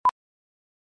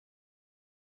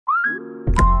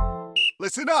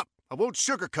Listen up. I won't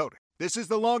sugarcoat it. This is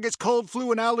the longest cold,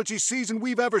 flu, and allergy season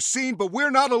we've ever seen, but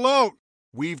we're not alone.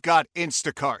 We've got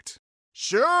Instacart.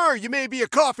 Sure, you may be a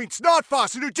coughing snot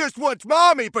faucet who just wants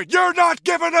mommy, but you're not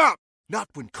giving up. Not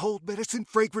when cold medicine,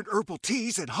 fragrant herbal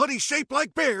teas, and honey shaped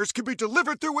like bears can be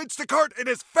delivered through Instacart in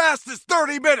as fast as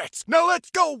 30 minutes. Now let's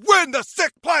go win the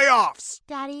sick playoffs.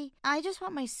 Daddy, I just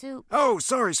want my soup. Oh,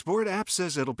 sorry, Sport. App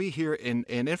says it'll be here in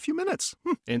a few minutes.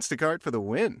 Instacart for the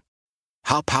win.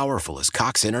 How powerful is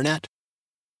Cox Internet?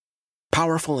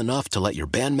 Powerful enough to let your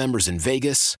band members in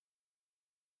Vegas,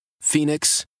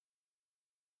 Phoenix,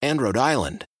 and Rhode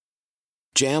Island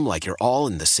jam like you're all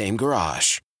in the same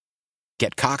garage.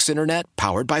 Get Cox Internet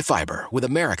powered by fiber with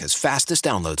America's fastest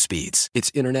download speeds.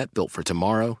 It's internet built for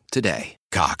tomorrow, today.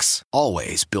 Cox,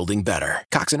 always building better.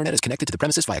 Cox Internet is connected to the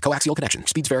premises via coaxial connection.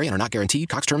 Speeds vary and are not guaranteed.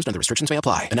 Cox terms and other restrictions may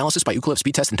apply. Analysis by Ookla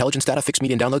Speed Test Intelligence Data. Fixed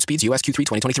median download speeds. US Q3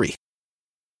 2023.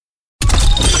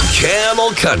 Camel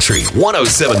Country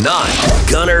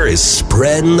 107.9. Gunner is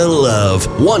spreading the love,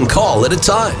 one call at a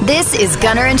time. This is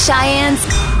Gunner and Cheyenne's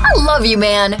I Love You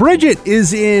Man. Bridget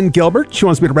is in Gilbert. She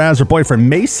wants me to razz her boyfriend,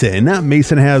 Mason.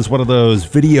 Mason has one of those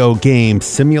video game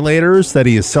simulators that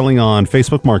he is selling on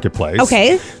Facebook Marketplace.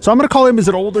 Okay. So I'm going to call him as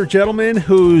an older gentleman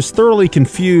who's thoroughly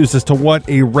confused as to what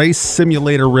a race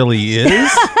simulator really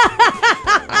is.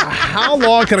 How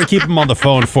long can I keep him on the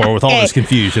phone for with all this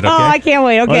confusion? Okay? Oh, I can't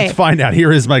wait. Okay. Let's find out.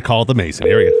 Here is my call to Mason.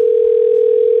 Here we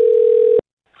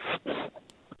go.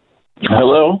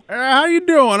 Hello? How you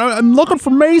doing? I'm looking for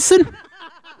Mason.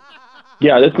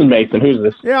 Yeah, this is Mason. Who's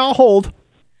this? Yeah, I'll hold.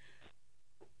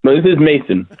 No, this is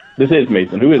Mason. Who is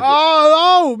this?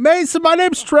 Oh, Mason, my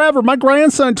name's Trevor. My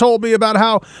grandson told me about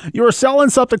how you were selling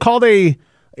something called a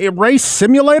race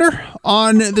simulator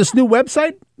on this new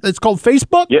website. It's called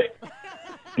Facebook.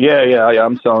 Yeah,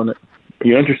 I'm selling it. Are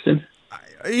you interested?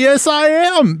 Yes, I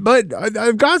am, but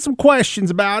I've got some questions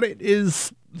about it.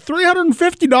 Is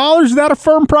 $350, is that a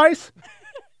firm price?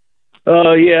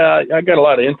 Yeah, I got a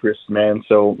lot of interest, man,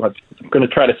 so I'm going to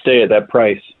try to stay at that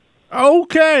price.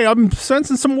 Okay, I'm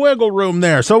sensing some wiggle room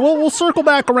there, so we'll circle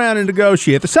back around and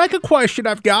negotiate. The second question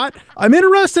I've got, I'm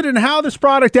interested in how this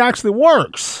product actually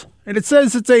works, and it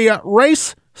says it's a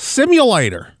race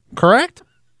simulator, correct?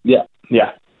 Yeah.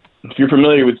 If you're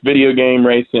familiar with video game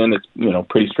racing, it's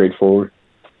pretty straightforward.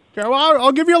 Okay, well,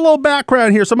 I'll give you a little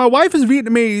background here. So my wife is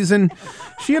Vietnamese, and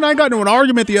she and I got into an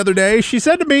argument the other day. She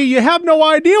said to me, "You have no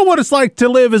idea what it's like to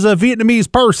live as a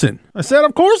Vietnamese person." I said,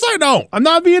 "Of course I don't. I'm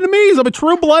not Vietnamese. I'm a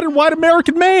true-blooded white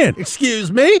American man.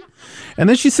 Excuse me." And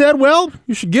then she said, "Well,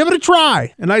 you should give it a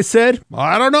try." And I said, "Well,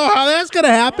 I don't know how that's going to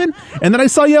happen." And then I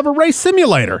saw you have a race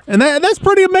simulator, and that's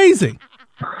pretty amazing.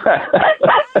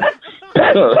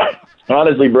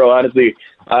 Honestly, bro. I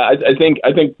think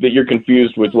that you're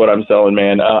confused with what I'm selling,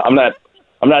 man. I'm not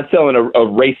selling a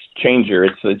race changer.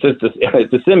 It's just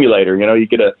it's a simulator. You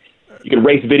can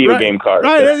race video game cars.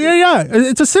 Right? Yeah.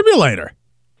 It's a simulator.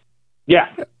 Yeah,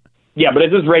 but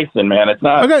it's just racing, man. It's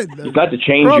not. Okay. It's not to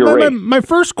change your race. My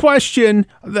first question.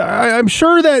 I'm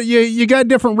sure that you got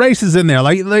different races in there.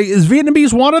 Like is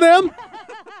Vietnamese one of them?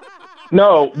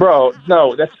 No, bro.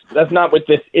 No, that's not what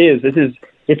this is.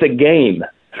 It's a game.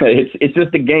 It's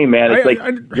just a game, man.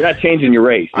 You're not changing your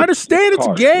race. I understand it's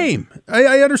a game.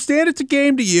 I understand it's a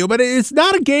game to you, but it's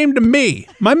not a game to me.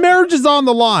 My marriage is on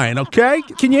the line, okay?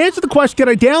 Can you answer the question, can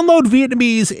I download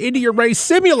Vietnamese into your race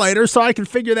simulator so I can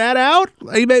figure that out?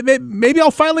 Maybe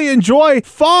I'll finally enjoy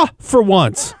pho for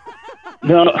once.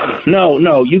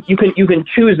 No. You can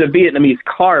choose a Vietnamese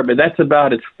car, but that's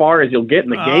about as far as you'll get in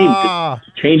the game.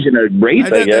 Changing a race,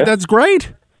 I guess. That's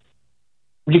great.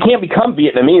 You can't become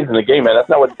Vietnamese in the game, man. That's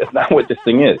not what this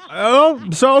thing is. Oh,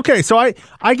 so okay. So I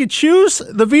could choose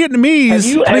the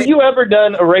Vietnamese. Have you ever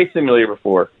done a race simulator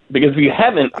before? Because if you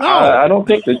haven't, no, I don't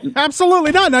think that.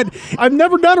 Absolutely not. I've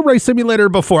never done a race simulator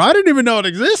before. I didn't even know it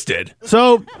existed.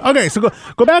 So okay, so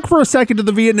go back for a second to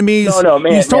the Vietnamese. No,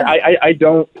 man. I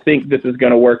don't think this is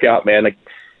going to work out, man. Like,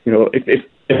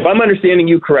 if I'm understanding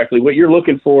you correctly, what you're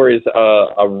looking for is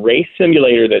a race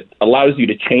simulator that allows you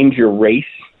to change your race.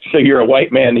 So you're a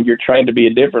white man and you're trying to be a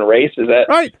different race? Is that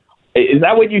right? Is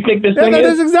that what you think this thing is? That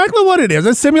is exactly what it is.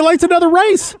 It simulates another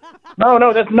race.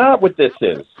 No, that's not what this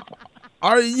is.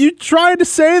 Are you trying to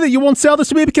say that you won't sell this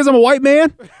to me because I'm a white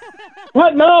man?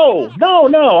 What? No.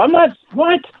 I'm not.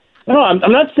 What? No,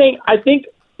 I'm not saying. I think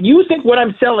you think what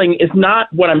I'm selling is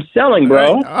not what I'm selling,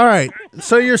 bro. All right.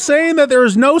 So you're saying that there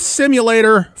is no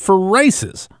simulator for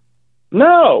races?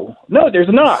 No, there's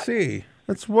not. Let's see.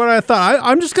 That's what I thought.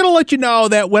 I'm just going to let you know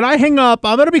that when I hang up,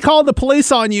 I'm going to be calling the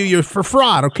police on you for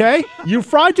fraud, okay? You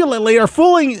fraudulently are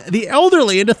fooling the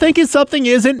elderly into thinking something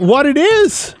isn't what it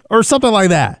is or something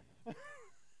like that.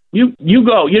 You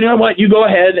go. You know what? You go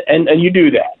ahead and you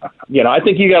do that. I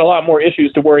think you got a lot more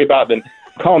issues to worry about than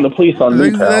calling the police on me.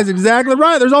 That's exactly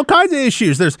right. There's all kinds of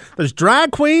issues. There's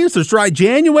drag queens. There's dry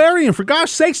January, and for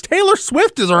gosh sakes, Taylor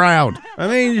Swift is around. I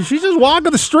mean, she's just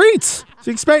walking the streets.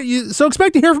 So expect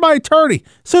to hear from my attorney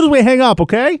as soon as we hang up.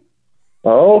 Okay.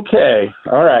 Okay.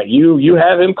 All right. You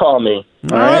have him call me.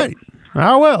 All right.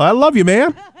 I will. I love you,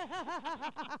 man.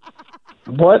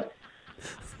 What?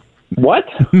 What?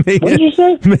 What did you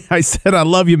say? I said I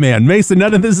love you, man. Mason,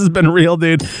 none of this has been real,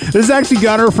 dude. This is actually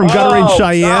Gunner from Gunner and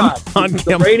Cheyenne on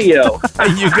the radio.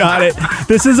 You got it.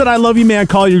 This isn't I love you, man.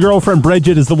 Call your girlfriend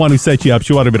Bridget is the one who set you up.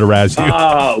 She wanted me to razz you.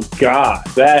 Oh, God.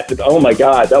 Oh, my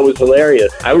God. That was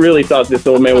hilarious. I really thought this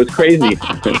old man was crazy.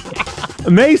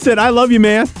 Mason, I love you,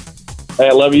 man. Hey,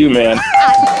 I love you, man.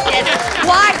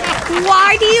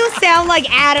 Why do you sound like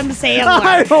Adam Sandler?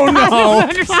 I don't know. I don't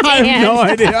understand. I have no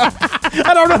idea.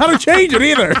 I don't know how to change it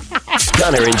either.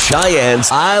 Gunner and Cheyenne's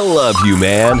I Love You,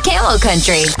 Man. Camel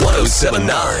Country.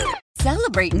 107.9.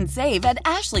 Celebrate and save at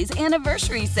Ashley's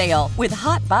Anniversary Sale. With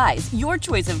Hot Buys, your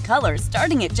choice of colors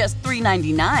starting at just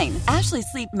 $3.99. Ashley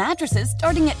Sleep mattresses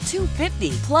starting at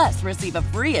 $2.50. Plus, receive a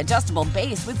free adjustable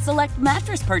base with select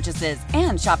mattress purchases.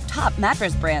 And shop top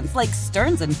mattress brands like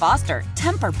Stearns & Foster,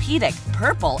 Tempur-Pedic,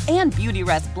 Purple, and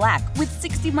Beautyrest Black with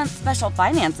 60-month special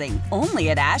financing. Only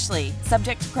at Ashley.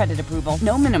 Subject to credit approval.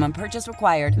 No minimum purchase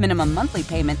required. Minimum monthly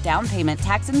payment, down payment,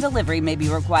 tax, and delivery may be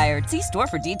required. See store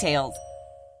for details.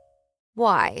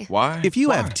 Why? If you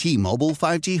have T-Mobile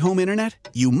 5G home internet,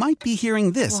 you might be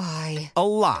hearing this Why? a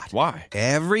lot. Why?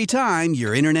 Every time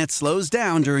your internet slows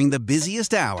down during the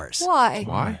busiest hours.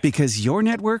 Why? Because your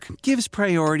network gives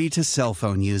priority to cell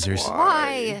phone users.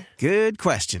 Why? Good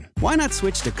question. Why not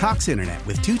switch to Cox Internet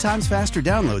with 2 times faster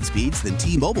download speeds than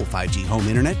T-Mobile 5G home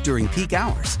internet during peak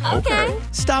hours? Okay.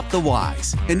 Stop the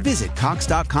whys and visit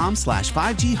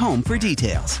cox.com/5G home for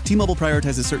details. T-Mobile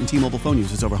prioritizes certain T-Mobile phone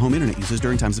users over home internet users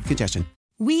during times of congestion.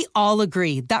 We all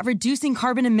agree that reducing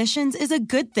carbon emissions is a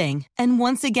good thing. And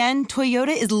once again,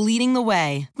 Toyota is leading the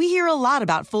way. We hear a lot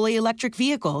about fully electric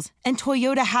vehicles, and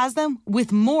Toyota has them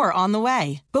with more on the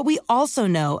way. But we also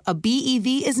know a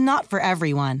BEV is not for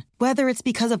everyone, whether it's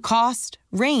because of cost,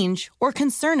 range, or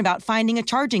concern about finding a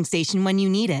charging station when you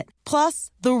need it.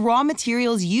 Plus, the raw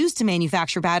materials used to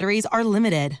manufacture batteries are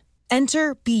limited.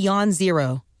 Enter Beyond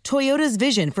Zero, Toyota's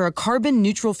vision for a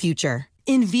carbon-neutral future.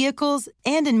 In vehicles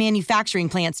and in manufacturing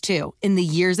plants, too, in the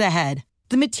years ahead.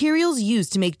 The materials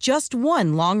used to make just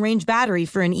one long-range battery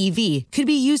for an EV could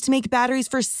be used to make batteries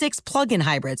for 6 plug-in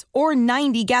hybrids or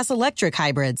 90 gas-electric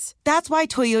hybrids. That's why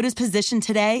Toyota's position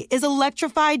today is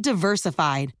electrified,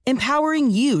 diversified,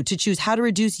 empowering you to choose how to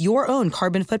reduce your own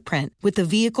carbon footprint with the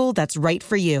vehicle that's right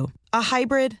for you. A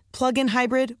hybrid, plug-in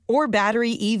hybrid, or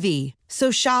battery EV.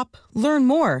 So shop, learn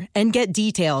more, and get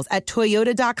details at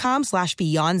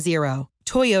toyota.com/beyondzero.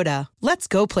 Toyota, let's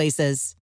go places.